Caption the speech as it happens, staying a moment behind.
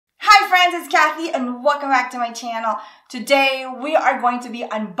friends, it's Kathy and welcome back to my channel. Today we are going to be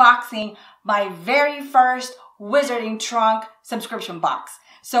unboxing my very first Wizarding Trunk subscription box.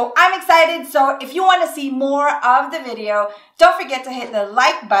 So I'm excited. So if you want to see more of the video, don't forget to hit the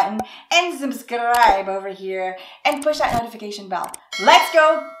like button and subscribe over here and push that notification bell. Let's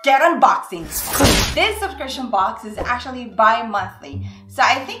go get unboxing. This subscription box is actually bi-monthly. So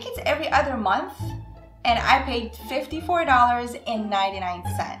I think it's every other month. And I paid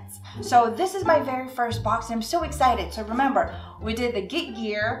 $54.99. So this is my very first box and I'm so excited. So remember, we did the Get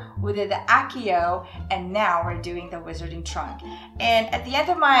Gear, we did the Accio, and now we're doing the Wizarding Trunk. And at the end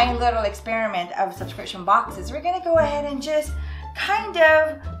of my little experiment of subscription boxes, we're gonna go ahead and just kind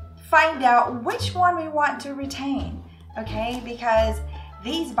of find out which one we want to retain, okay? Because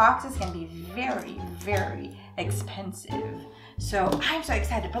these boxes can be very, very expensive. So I'm so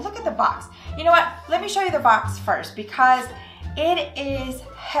excited, but look at the box. You know what? Let me show you the box first because it is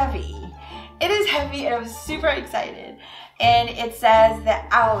heavy. It is heavy and I'm super excited. And it says the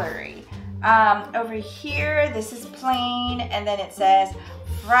Owlery. Over here, this is plain, and then it says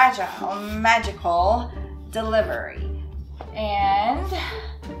Fragile Magical Delivery. And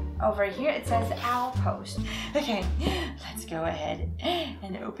over here it says Owl Post. Okay, let's go ahead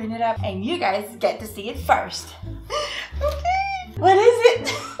and open it up and you guys get to see it first. Okay. What is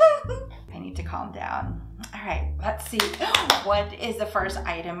it? I need to calm down. All right, let's see. What is the first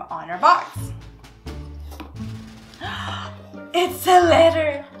item on our box? It's a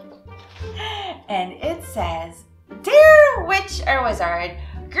letter. And it says, "Dear Witch or Wizard,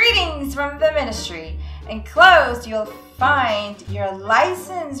 greetings from the ministry. Enclosed, you'll find your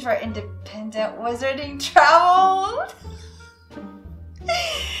license for independent wizarding travel.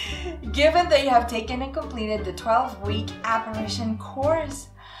 Given that you have taken and completed the 12-week apparition course."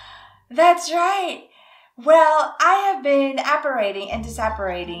 That's right. Well, I have been apparating and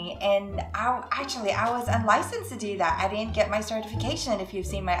disapparating, and I was unlicensed to do that. I didn't get my certification if you've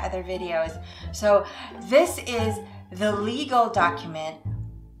seen my other videos. So this is the legal document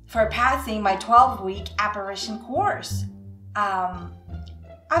for passing my 12-week apparition course. I'm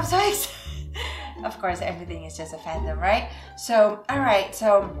so excited. Of course, everything is just a fandom, right? So, all right,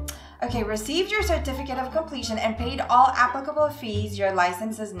 so, okay, received your certificate of completion and paid all applicable fees. Your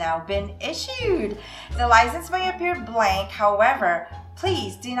license has now been issued. The license may appear blank. However,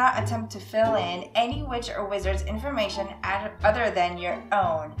 please do not attempt to fill in any witch or wizard's information other than your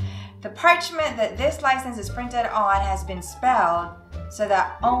own. The parchment that this license is printed on has been spelled so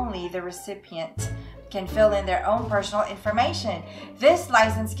that only the recipient can fill in their own personal information. This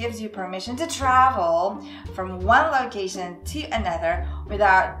license gives you permission to travel from one location to another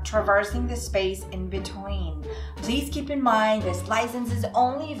without traversing the space in between. Please keep in mind this license is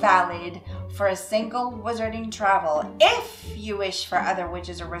only valid for a single wizarding travel. If you wish for other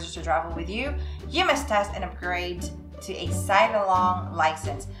witches or wizards to travel with you, you must test and upgrade to a side-along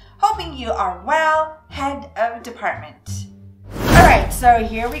license. Hoping you are well, head of department. Alright, so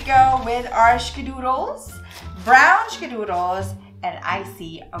here we go with our skadoodles, brown skadoodles, and I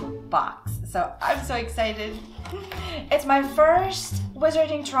see a box. So I'm so excited. It's my first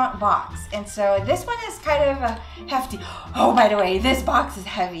Wizarding Trunk box, and so this one is kind of hefty. Oh, by the way, this box is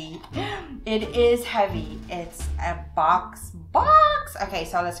heavy. It is heavy. It's a box. Okay,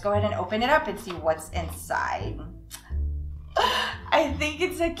 so let's go ahead and open it up and see what's inside. I think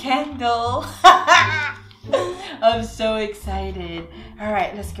it's a candle. I'm so excited. All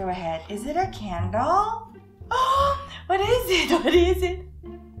right, let's go ahead. Is it a candle? Oh, what is it? What is it?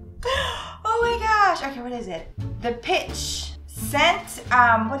 Oh my gosh. Okay, what is it? The Pitch Scent,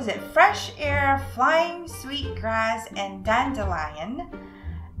 what is it? Fresh Air, Flying Sweet Grass, and Dandelion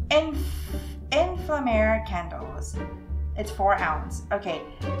Inflammare Candles. It's 4 ounce. Okay,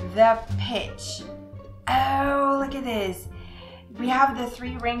 the Pitch. Oh, look at this. We have the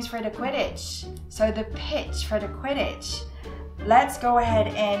 3 rings for the Quidditch. So the Pitch for the Quidditch. Let's go ahead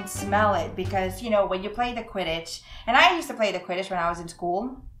and smell it because, you know, when you play the Quidditch, and I used to play the Quidditch when I was in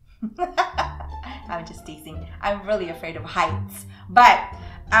school. I'm just teasing. I'm really afraid of heights. But,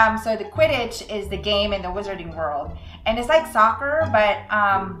 so the Quidditch is the game in the wizarding world. And it's like soccer, but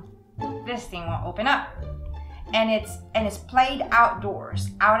this thing won't open up. And it's played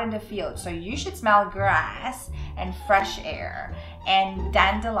outdoors, out in the field. So you should smell grass and fresh air and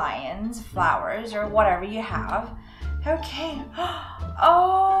dandelions, flowers, or whatever you have. Okay.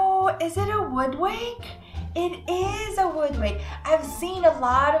 Oh, is it a woodwick? It is a woodwick. I've seen a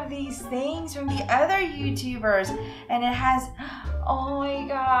lot of these things from the other YouTubers, and it has, oh my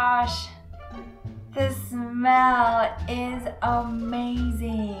gosh, the smell is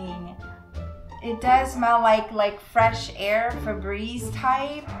amazing. It does smell like fresh air, Febreze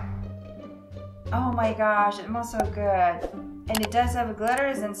type. Oh my gosh, it smells so good. And it does have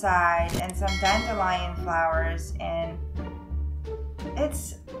glitters inside and some dandelion flowers, and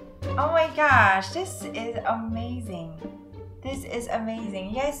it's, oh my gosh, this is amazing. This is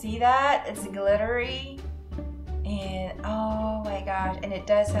amazing. You guys see that? It's glittery. And oh my gosh, and it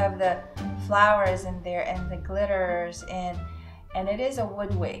does have the flowers in there and the glitters, and it is a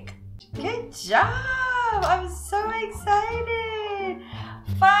wood wick. Good job! I'm so excited!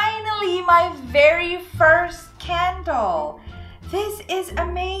 Finally, my very first candle. This is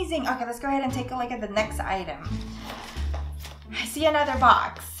amazing. Okay, let's go ahead and take a look at the next item. I see another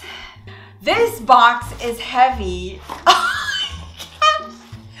box. This box is heavy.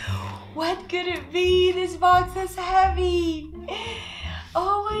 What could it be? This box is heavy.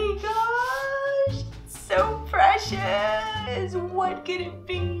 Oh my gosh. So precious. What could it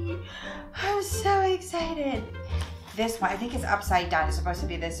be? I'm so excited. This one, I think it's upside down. It's supposed to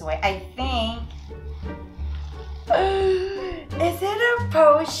be this way. I think. Is it a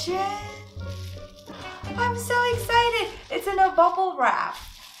potion? I'm so excited. It's in a bubble wrap.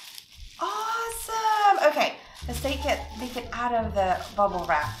 Awesome. Okay. Let's take it out of the bubble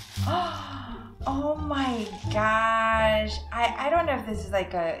wrap. Oh my gosh. I don't know if this is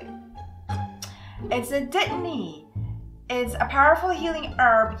like it's a dittany. It's a powerful healing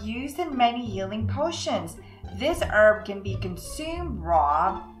herb used in many healing potions. This herb can be consumed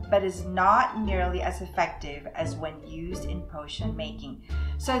raw, but is not nearly as effective as when used in potion making.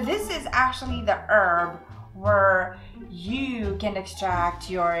 So this is actually the herb where you can extract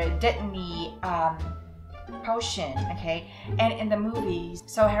your dittany potion, okay? And in the movies,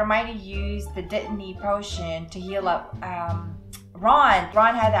 so Hermione used the dittany potion to heal up Ron.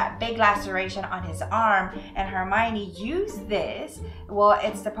 Ron had that big laceration on his arm, and Hermione used this. Well,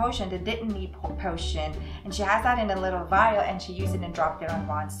 it's the potion, the dittany potion, and she has that in a little vial, and she used it and dropped it on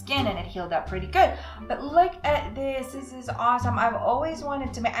Ron's skin, and it healed up pretty good. But look at this. This is awesome. I've always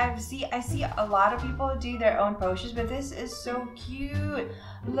wanted to make. I see a lot of people do their own potions, but this is so cute.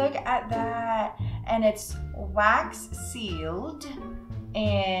 Look at that, and it's wax sealed,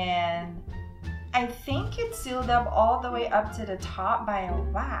 and I think it's sealed up all the way up to the top by a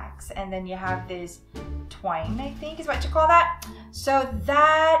wax, and then you have this twine, I think is what you call that. So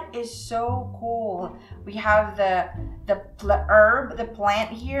that is so cool. We have the herb, the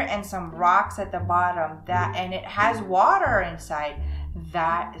plant here, and some rocks at the bottom. And it has water inside.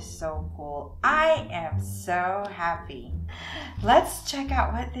 That is so cool. I am so happy. Let's check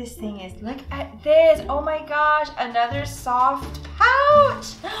out what this thing is. Look at this. Oh my gosh, another soft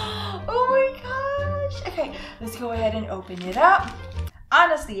pouch. Oh my gosh. Okay, let's go ahead and open it up.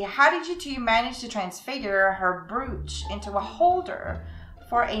 Honestly, how did you two manage to transfigure her brooch into a holder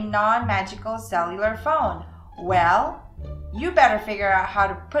for a non-magical cellular phone? Well, you better figure out how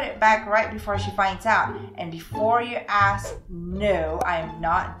to put it back right before she finds out. And before you ask, no, I am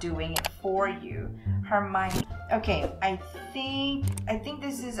not doing it for you. Hermione. Okay, I think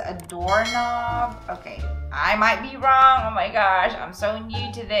this is a doorknob. Okay, I might be wrong. Oh my gosh, I'm so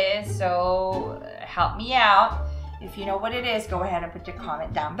new to this, so help me out. If you know what it is, go ahead and put your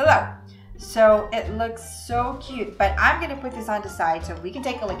comment down below. So it looks so cute, but I'm gonna put this on the side so we can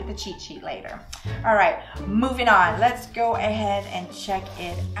take a look at the cheat sheet later. All right, moving on. Let's go ahead and check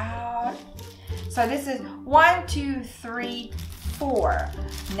it out. So this is 1, 2, 3, 4.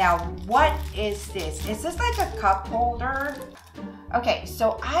 Now, what is this? Is this like a cup holder? Okay,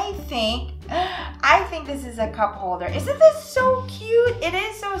 so I think this is a cup holder. Isn't this so cute? It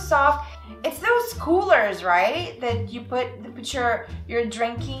is so soft. It's those coolers, right? That you put your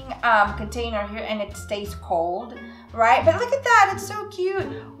drinking container here and it stays cold, right? But look at that, it's so cute.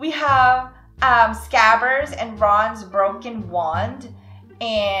 We have Scabbers and Ron's broken wand,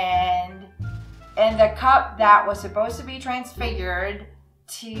 and the cup that was supposed to be transfigured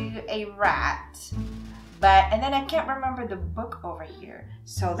to a rat. And then I can't remember the book over here.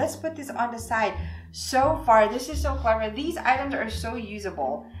 So let's put this on the side. So far, this is so clever. These items are so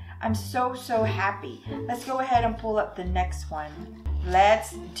usable. I'm so happy. Let's go ahead and pull up the next one.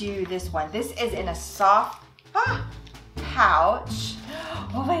 Let's do this one. This is in a soft pouch.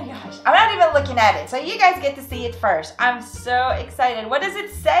 Oh my gosh. I'm not even looking at it, so you guys get to see it first. I'm so excited. What does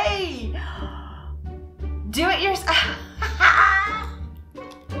it say? Do it yourself.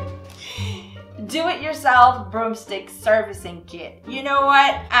 Do it yourself broomstick servicing kit. You know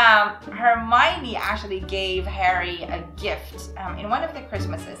what? Hermione actually gave Harry a gift in one of the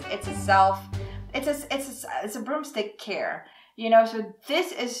Christmases. It's a broomstick care. You know, so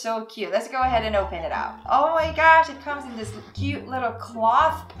this is so cute. Let's go ahead and open it up. Oh my gosh, it comes in this cute little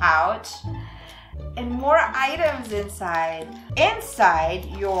cloth pouch. and more items inside. Inside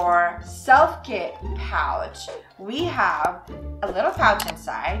your self-kit pouch, we have a little pouch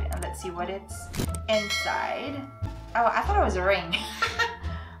inside, and let's see what it's inside. Oh, I thought it was a ring.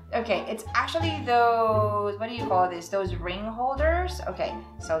 Okay, it's actually those, what do you call this? Those ring holders? Okay,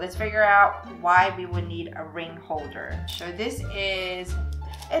 so let's figure out why we would need a ring holder. So this is,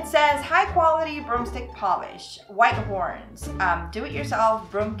 it says high quality broomstick polish, white horns, do-it-yourself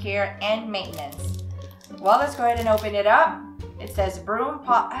broom care and maintenance. Well, let's go ahead and open it up. It says broom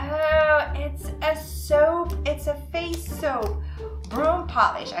oh, it's a soap, it's a face soap. Broom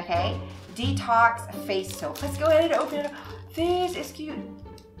polish, okay? Detox face soap. Let's go ahead and open it up. This is cute.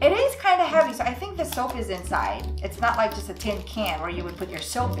 It is kind of heavy, so I think the soap is inside. It's not like just a tin can where you would put your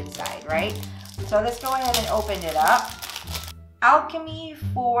soap inside, right? So let's go ahead and open it up. Alchemy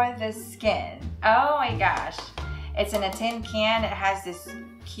for the skin. Oh my gosh. It's in a tin can. It has this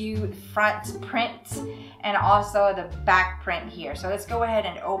cute front print and also the back print here. So let's go ahead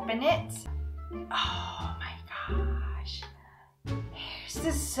and open it. Oh my gosh. Here's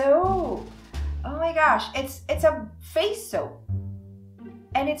the soap. Oh my gosh. It's a face soap.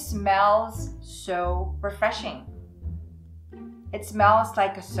 And it smells so refreshing. It smells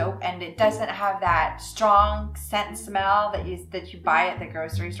like a soap, and it doesn't have that strong scent smell that you buy at the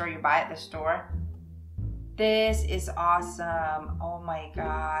grocery store, you buy at the store. This is awesome. Oh my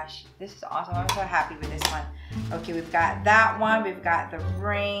gosh. This is awesome. I'm so happy with this one. Okay, we've got that one. We've got the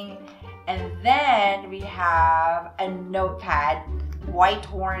ring. And then we have a notepad, white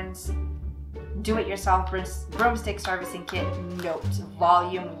horns, do-it-yourself broomstick servicing kit notes,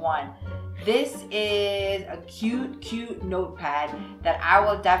 volume 1. This is a cute notepad that I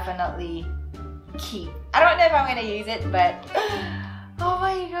will definitely keep. I don't know if I'm gonna use it, but oh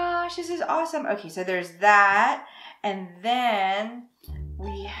my gosh, this is awesome. Okay, so there's that, and then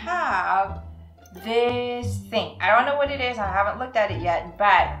we have this thing. I don't know what it is, I haven't looked at it yet,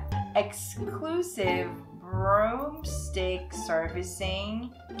 but exclusive broomstick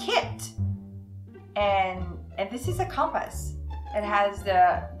servicing kit. And this is a compass. It has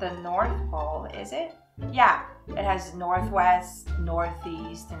the North Pole, is it? Yeah, it has northwest,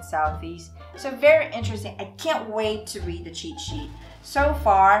 northeast, and southeast. So very interesting. I can't wait to read the cheat sheet. So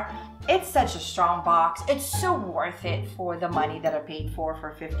far, it's such a strong box. It's so worth it for the money that I paid for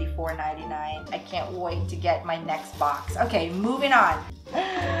 $54.99. I can't wait to get my next box. Okay, moving on.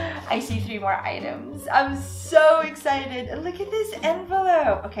 I see 3 more items. I'm so excited. Look at this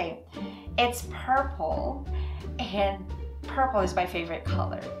envelope. Okay, it's purple, and purple is my favorite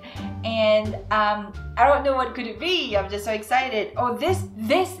color. And I don't know what could it be. I'm just so excited. Oh,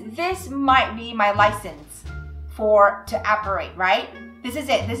 this might be my license to operate, right? This is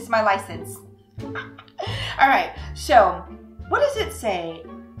it. This is my license. All right. So, what does it say?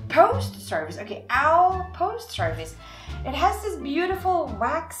 Post service. Okay, Owl Post Service. It has this beautiful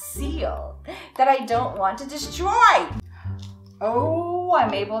wax seal that I don't want to destroy. Oh,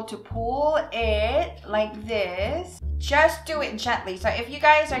 I'm able to pull it like this. Just do it gently. So if you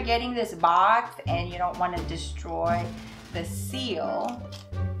guys are getting this box and you don't want to destroy the seal,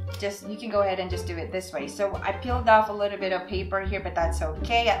 you can go ahead and just do it this way. So I peeled off a little bit of paper here, but that's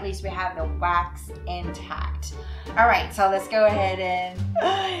okay. At least we have the wax intact. All right, so let's go ahead and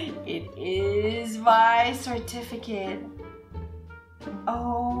it is my certificate.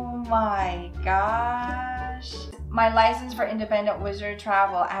 Oh my gosh. My license for independent wizard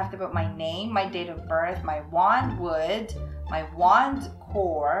travel. I have to put my name, my date of birth, my wand wood, my wand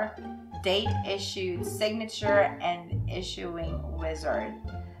core, date issued, signature, and issuing wizard.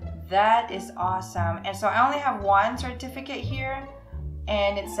 That is awesome. And so I only have one certificate here,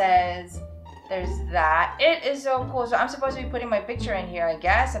 and it says there's that. It is so cool. So I'm supposed to be putting my picture in here, I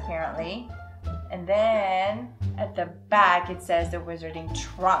guess, apparently. And then at the back it says the wizarding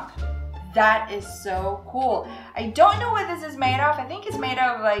trunk. That is so cool. I don't know what this is made of. I think it's made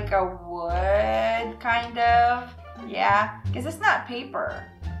of like a wood, kind of. Yeah, because it's not paper.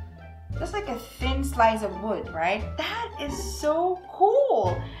 Just like a thin slice of wood, right? That is so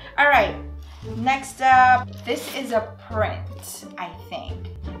cool. All right, next up, this is a print, I think.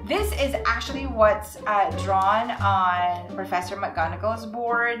 This is actually what's drawn on Professor McGonagall's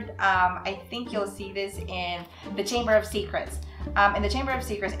board. I think you'll see this in the Chamber of Secrets. In the Chamber of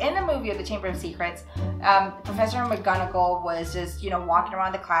Secrets, in the movie of the Chamber of Secrets, Professor McGonagall was just, walking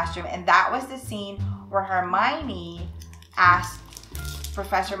around the classroom, and that was the scene where Hermione asked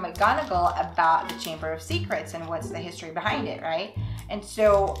Professor McGonagall about the Chamber of Secrets and what's the history behind it, right? And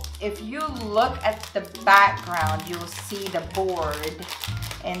so if you look at the background, you'll see the board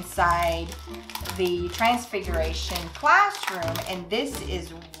inside the Transfiguration classroom, and this is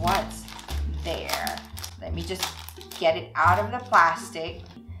what's there. Let me just get it out of the plastic.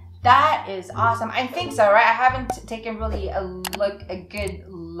 That is awesome. I think so, right? I haven't taken really a good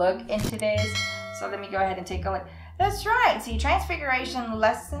look into this. So let me go ahead and take a look. That's right. See, Transfiguration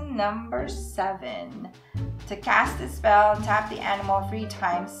lesson number 7. To cast a spell, tap the animal 3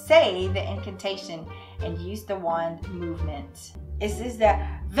 times, say the incantation, and use the wand movement. Is this the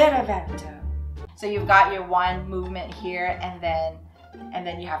Veraverto? So you've got your wand movement here, and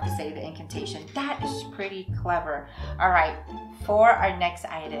then you have to say the incantation. That is pretty clever. All right, for our next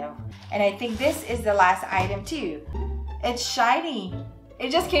item, and I think this is the last item too. It's shiny.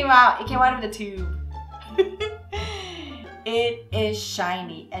 It just came out. It came out of the tube. It is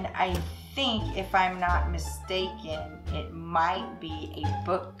shiny, and I think, if I'm not mistaken, it might be a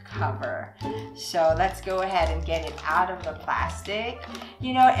book cover. So let's go ahead and get it out of the plastic.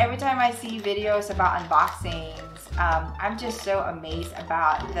 You know, every time I see videos about unboxings, I'm just so amazed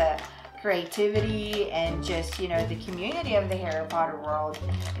about the creativity and just, you know, the community of the Harry Potter world,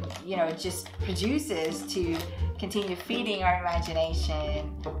 you know, it just produces to continue feeding our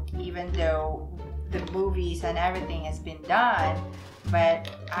imagination, even though the movies and everything has been done. But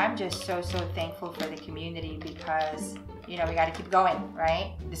I'm just so thankful for the community, because, you know, we got to keep going,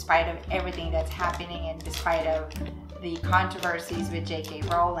 right? Despite of everything that's happening, and despite of the controversies with J.K.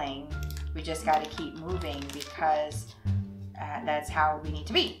 Rowling, we just got to keep moving, because that's how we need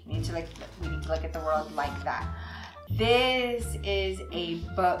to be. We need to look at the world like that. This is a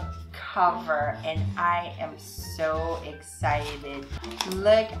book cover, and I am so excited.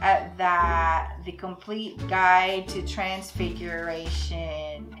 Look at that, the complete guide to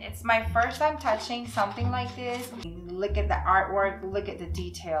Transfiguration. It's my first time touching something like this. Look at the artwork, look at the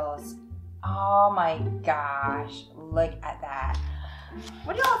details. Oh my gosh, look at that.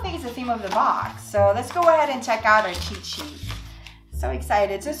 What do y'all think is the theme of the box? So let's go ahead and check out our cheat sheet. So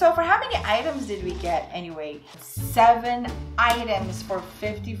excited. So for how many items did we get anyway? 7 items for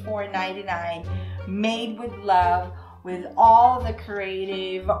 $54.99, made with love, with all the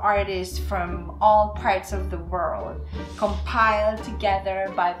creative artists from all parts of the world, compiled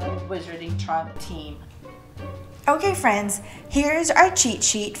together by the Wizarding Trunk team. Okay friends, here's our cheat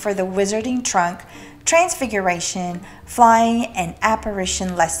sheet for the Wizarding Trunk Transfiguration, Flying, and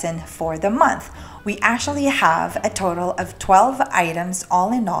Apparition lesson for the month. We actually have a total of 12 items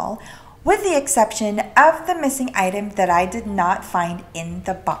all in all, with the exception of the missing item that I did not find in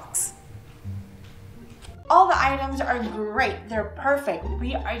the box. All the items are great. They're perfect.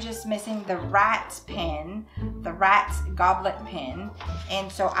 We are just missing the rat's pin, the rat's goblet pin.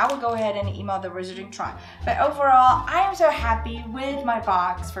 And so I will go ahead and email the Wizarding Trunk. But overall, I am so happy with my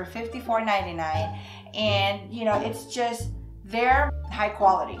box for $54.99. And, you know, it's just very high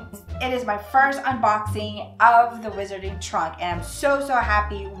quality. It is my first unboxing of the Wizarding Trunk, and I'm so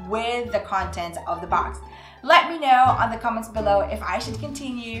happy with the contents of the box. Let me know on the comments below if I should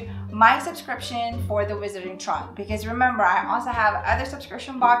continue my subscription for the Wizarding Trunk, because remember, I also have other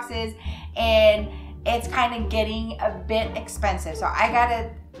subscription boxes and it's kind of getting a bit expensive, so I gotta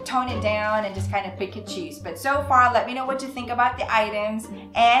tone it down and just kind of pick and choose. But so far, let me know what you think about the items,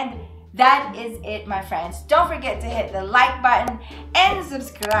 and that is it, my friends. Don't forget to hit the like button and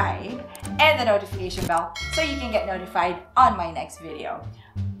subscribe and the notification bell so you can get notified on my next video.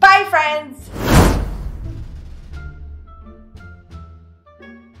 Bye, friends!